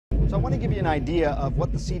So I want to give you an idea of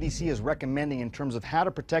what the CDC is recommending in terms of how to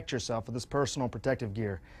protect yourself with this personal protective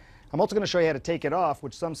gear. I'm also going to show you how to take it off,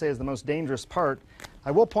 which some say is the most dangerous part.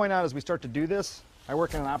 I will point out as we start to do this, I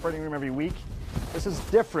work in an operating room every week. This is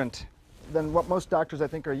different than what most doctors I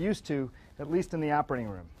think are used to, at least in the operating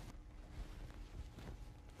room.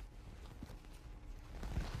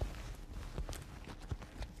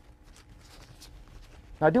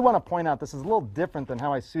 Now, I do want to point out this is a little different than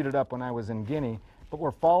how I suited up when I was in Guinea, but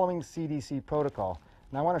we're following CDC protocol.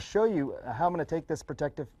 And I want to show you how I'm going to take this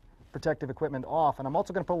protective equipment off, and I'm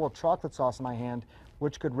also going to put a little chocolate sauce in my hand,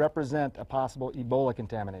 which could represent a possible Ebola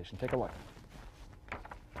contamination. Take a look.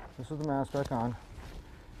 This is the mask back on.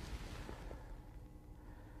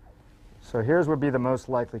 So here's would be the most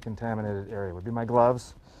likely contaminated area. Would be my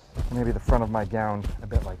gloves, and maybe the front of my gown, a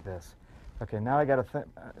bit like this. Okay, now I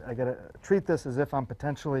gotta treat this as if I'm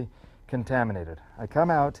potentially contaminated. I come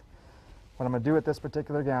out. What I'm going to do with this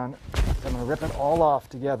particular gown is I'm going to rip it all off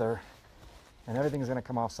together, and everything is going to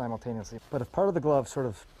come off simultaneously. But if part of the glove sort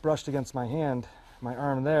of brushed against my hand, my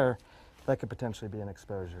arm there, that could potentially be an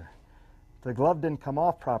exposure. If the glove didn't come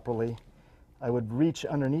off properly, I would reach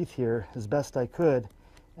underneath here as best I could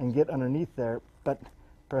and get underneath there, but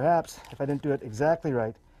perhaps if I didn't do it exactly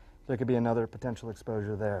right, there could be another potential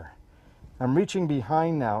exposure there. I'm reaching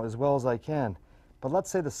behind now as well as I can, but let's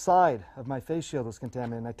say the side of my face shield was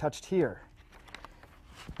contaminated and I touched here.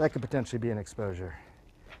 That could potentially be an exposure.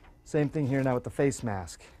 Same thing here now with the face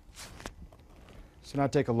mask. So now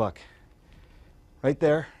take a look. Right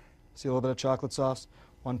there, see a little bit of chocolate sauce,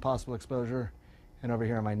 one possible exposure, and over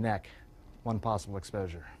here on my neck, one possible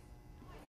exposure.